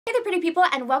Hey there, pretty people,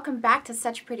 and welcome back to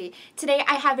Such Pretty. Today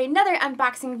I have another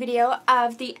unboxing video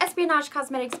of the Espionage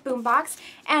Cosmetics boombox,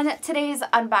 and today's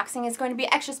unboxing is going to be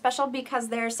extra special because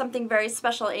there's something very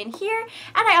special in here,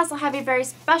 and I also have a very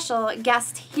special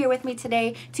guest here with me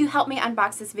today to help me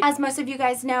unbox this video. As most of you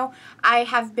guys know, I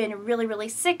have been really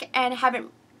sick and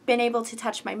haven't been able to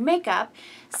touch my makeup,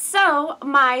 so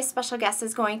my special guest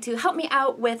is going to help me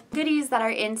out with goodies that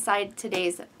are inside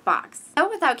today's box. So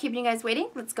without keeping you guys waiting,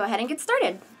 let's go ahead and get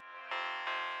started.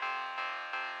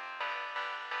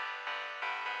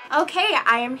 Okay,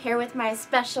 I am here with my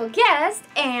special guest,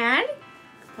 and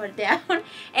put it down,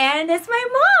 and it's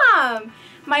my mom!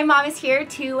 My mom is here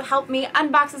to help me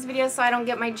unbox this video so I don't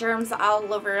get my germs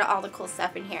all over all the cool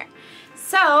stuff in here.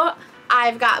 So,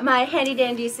 I've got my handy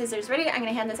dandy scissors ready. I'm going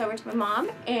to hand this over to my mom,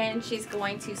 and she's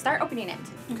going to start opening it.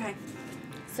 Okay.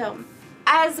 So,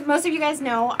 as most of you guys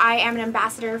know, I am an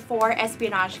ambassador for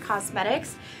Espionage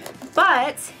Cosmetics,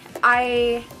 but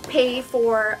I pay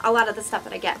for a lot of the stuff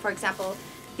that I get. For example,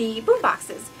 the boom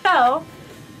boxes. So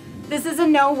this is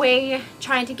in no way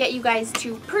trying to get you guys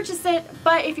to purchase it,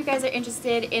 but if you guys are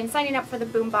interested in signing up for the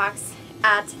boom box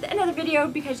at the end of the video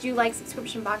because you like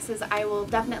subscription boxes, I will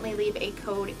definitely leave a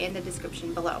code in the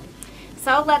description below.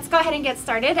 So let's go ahead and get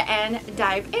started and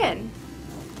dive in.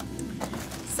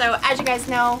 So as you guys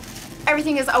know,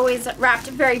 everything is always wrapped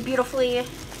very beautifully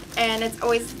and it's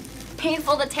always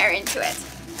painful to tear into it.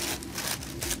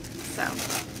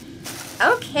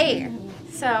 So, okay.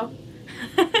 So,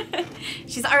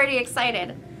 she's already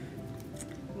excited.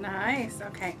 Nice,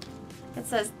 okay. It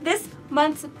says, this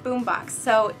month's boombox.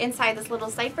 So inside this little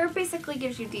cipher basically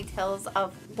gives you details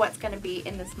of what's going to be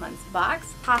in this month's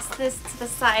box. Toss this to the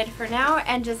side for now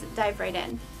and just dive right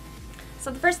in. So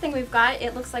the first thing we've got,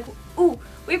 it looks like, ooh,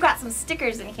 we've got some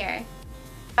stickers in here.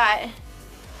 Got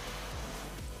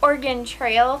Oregon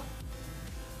Trail.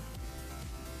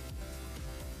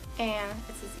 And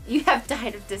it says, you have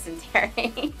died of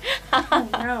dysentery. Oh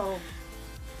no.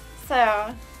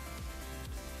 So,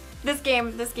 this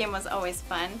game was always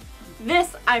fun.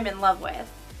 This I'm in love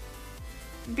with.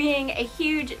 Being a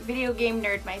huge video game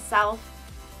nerd myself,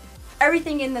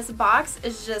 everything in this box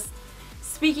is just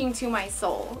speaking to my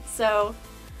soul. So,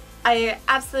 I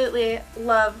absolutely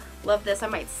love this. I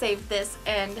might save this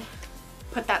and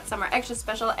put that somewhere extra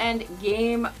special, and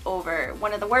game over.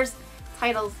 One of the worst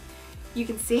titles you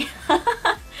can see.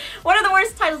 One of the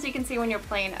worst titles you can see when you're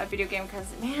playing a video game, because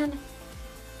man,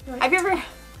 have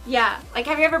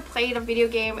you ever played a video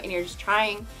game and you're just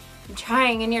trying and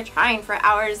trying and you're trying for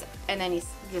hours and then you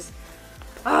just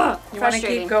you want to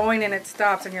keep going and it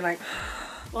stops and you're like,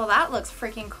 well, that looks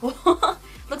freaking cool.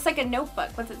 Looks like a notebook.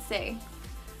 What's it say?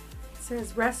 It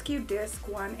says Rescue Disc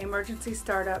 1 Emergency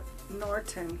Startup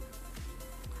Norton.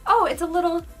 Oh, it's a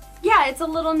little, yeah, it's a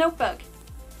little notebook.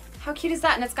 How cute is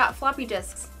that? And it's got floppy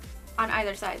disks on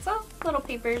either side. So, little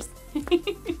papers.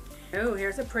 Oh,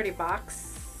 here's a pretty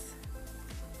box.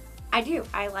 I do.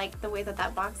 I like the way that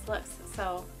that box looks.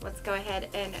 So, let's go ahead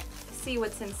and see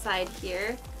what's inside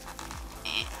here.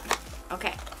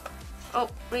 Okay. Oh,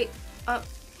 wait. Oh.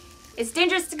 It's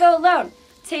dangerous to go alone.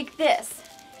 Take this.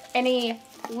 Any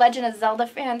Legend of Zelda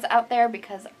fans out there?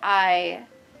 Because I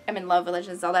am in love with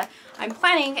Legend of Zelda. I'm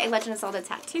planning a Legend of Zelda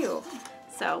tattoo.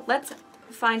 So, let's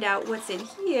find out what's in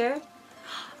here.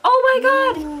 Oh my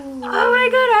god! Ooh. Oh my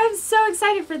god, I'm so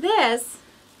excited for this.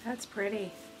 That's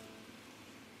pretty.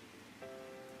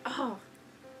 Oh,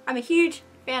 I'm a huge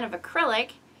fan of acrylic,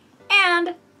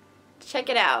 and check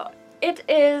it out. It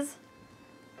is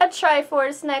a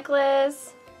Triforce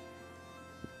necklace.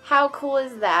 How cool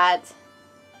is that?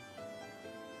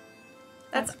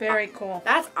 That's very cool.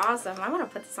 That's awesome. I want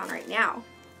to put this on right now.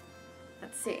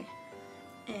 Let's see.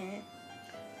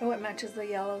 Oh, it matches the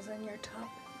yellows in your top.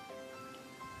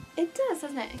 It does,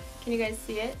 doesn't it? Can you guys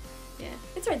see it? Yeah,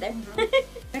 it's right there.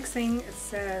 Next thing, it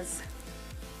says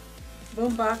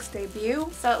boombox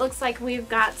debut. So it looks like we've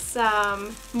got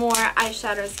some more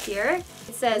eyeshadows here.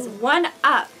 It says One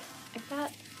Up. Like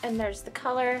that. And there's the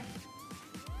color.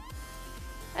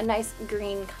 A nice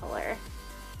green color.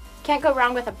 Can't go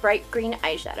wrong with a bright green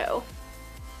eyeshadow.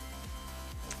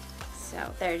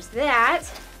 So there's that.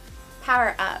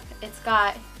 Power Up. It's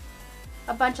got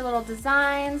a bunch of little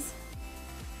designs,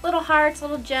 little hearts,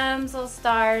 little gems, little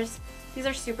stars. These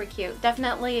are super cute.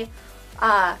 Definitely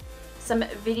some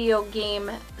video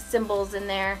game symbols in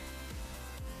there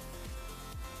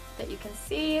that you can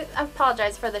see. I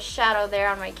apologize for the shadow there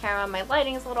on my camera. My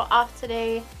lighting is a little off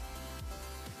today.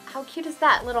 How cute is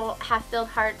that? Little half-filled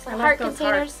hearts, little heart containers.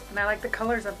 Hearts, and I like the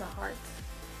colors of the hearts.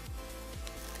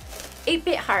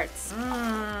 8-bit hearts.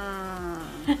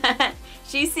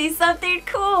 She sees something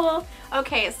cool.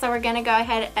 Okay, so we're gonna go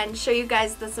ahead and show you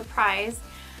guys the surprise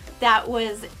that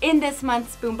was in this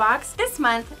month's boombox. This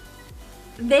month,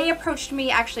 they approached me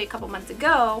actually a couple months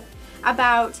ago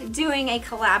about doing a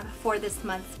collab for this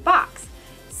month's box.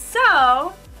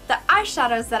 So, the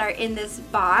eyeshadows that are in this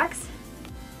box,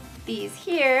 these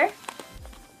here,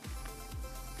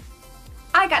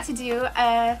 I got to do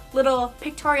a little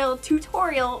pictorial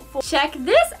tutorial for. Check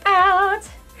this out!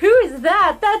 Who is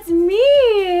that? That's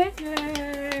me!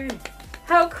 Yay!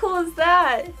 How cool is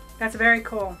that? That's very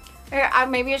cool. Or,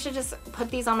 maybe I should just put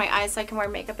these on my eyes so I can wear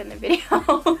makeup in the video.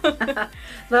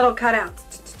 Little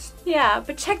cutouts. Yeah,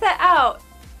 but check that out.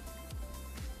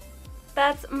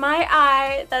 That's my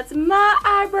eye. That's my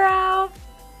eyebrow.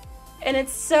 And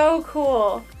it's so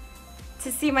cool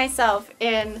to see myself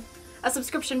in a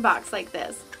subscription box like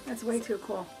this. That's way too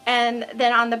cool. And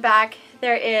then on the back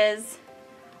there is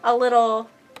a little,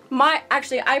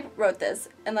 actually I wrote this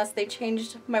unless they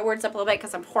changed my words up a little bit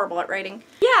because I'm horrible at writing.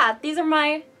 Yeah, these are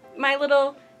my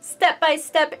little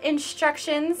step-by-step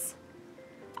instructions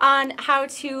on how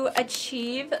to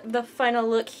achieve the final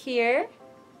look here.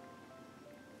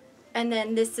 And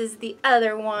then this is the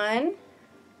other one.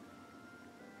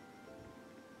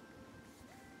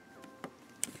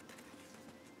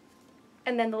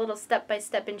 And then the little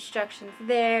step-by-step instructions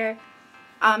there.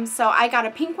 So I got a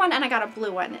pink one and I got a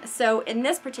blue one. So in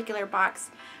this particular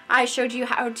box, I showed you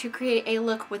how to create a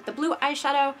look with the blue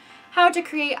eyeshadow, how to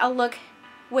create a look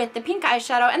with the pink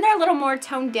eyeshadow, and they're a little more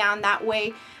toned down that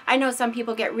way. I know some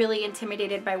people get really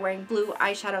intimidated by wearing blue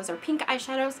eyeshadows or pink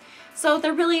eyeshadows, so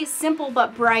they're really simple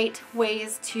but bright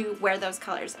ways to wear those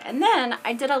colors. And then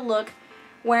I did a look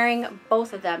wearing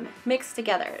both of them mixed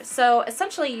together. So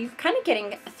essentially you're kind of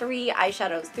getting three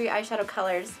eyeshadow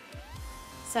colors.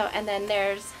 So, and then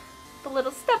there's the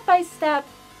little step-by-step.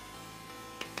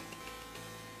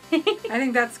 I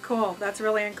think that's cool. That's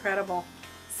really incredible.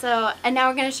 So, and now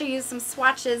we're going to show you some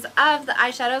swatches of the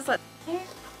eyeshadows.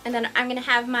 And then I'm going to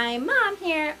have my mom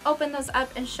here open those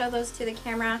up and show those to the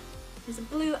camera. There's a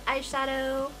blue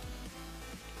eyeshadow.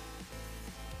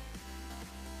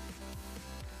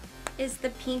 Is the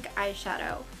pink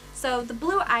eyeshadow. So the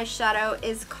blue eyeshadow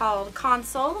is called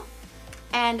Console,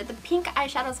 and the pink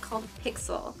eyeshadow is called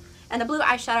Pixel. And the blue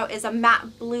eyeshadow is a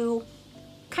matte blue,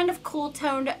 kind of cool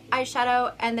toned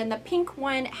eyeshadow, and then the pink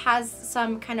one has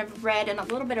some kind of red and a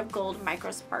little bit of gold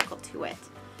micro sparkle to it.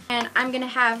 And I'm gonna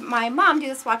have my mom do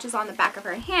the swatches on the back of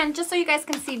her hand just so you guys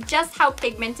can see just how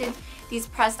pigmented these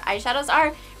pressed eyeshadows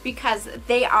are, because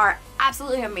they are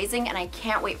absolutely amazing and I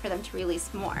can't wait for them to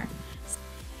release more.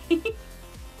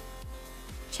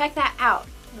 Check that out.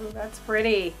 Ooh, that's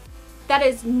pretty. That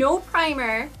is no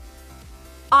primer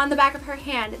on the back of her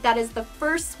hand. That is the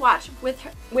first swatch with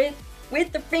her,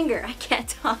 with the finger. I can't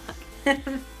talk.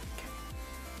 And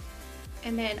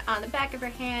then on the back of her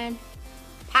hand,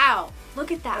 pow!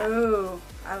 Look at that. Ooh,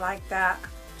 I like that.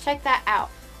 Check that out.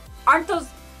 Aren't those?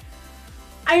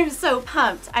 I am so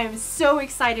pumped. I am so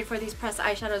excited for these pressed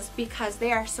eyeshadows because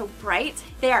they are so bright.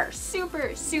 They are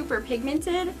super, super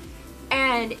pigmented.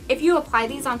 And if you apply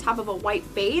these on top of a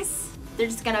white base, they're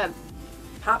just gonna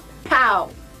pop, pow,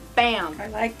 bam. I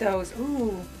like those.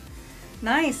 Ooh,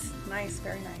 nice, nice,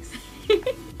 very nice.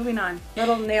 Moving on,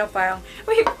 little nail file.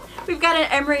 We've got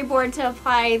an emery board to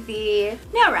apply the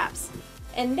nail wraps.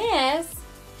 And this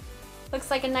looks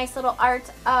like a nice little art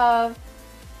of,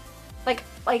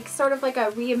 like sort of like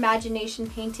a reimagination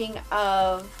painting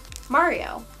of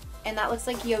Mario. And that looks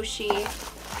like Yoshi.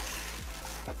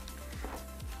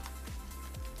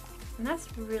 And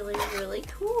that's really, really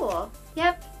cool.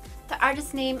 Yep, the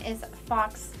artist's name is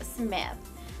Fox Smith.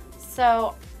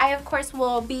 So I, of course,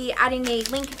 will be adding a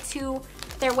link to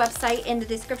their website in the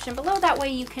description below. That way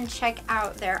you can check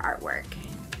out their artwork.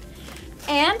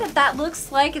 And that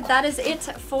looks like that is it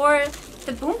for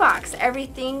the boombox.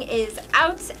 Everything is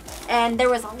out, and there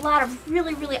was a lot of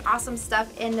really, really awesome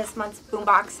stuff in this month's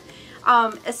boombox.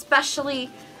 Especially,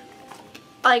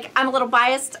 like, I'm a little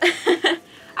biased.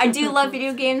 I do love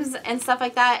video games and stuff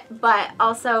like that, but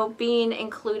also being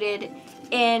included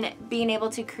in being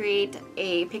able to create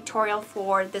a pictorial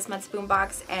for this month's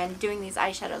boombox and doing these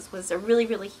eyeshadows was a really,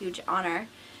 really huge honor.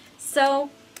 So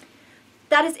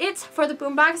that is it for the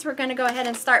boombox. We're going to go ahead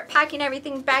and start packing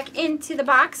everything back into the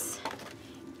box.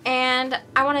 And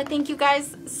I want to thank you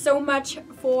guys so much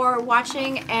for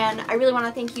watching, and I really want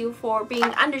to thank you for being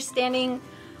understanding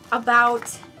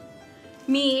about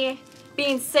me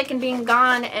being sick and being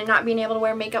gone and not being able to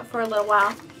wear makeup for a little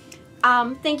while.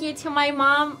 Thank you to my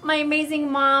mom, my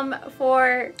amazing mom,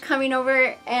 for coming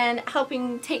over and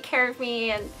helping take care of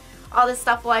me and all this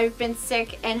stuff while I've been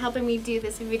sick and helping me do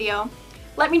this video.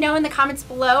 Let me know in the comments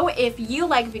below if you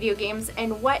like video games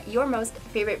and what your most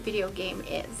favorite video game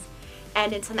is.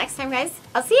 And until next time, guys,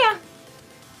 I'll see ya.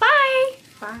 Bye.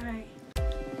 Bye.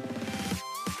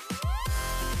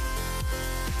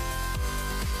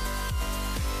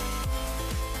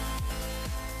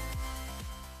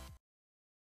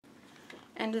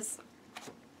 And just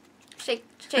shake,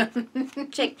 shake,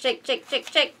 shake, shake, shake, shake,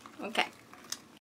 shake. Okay.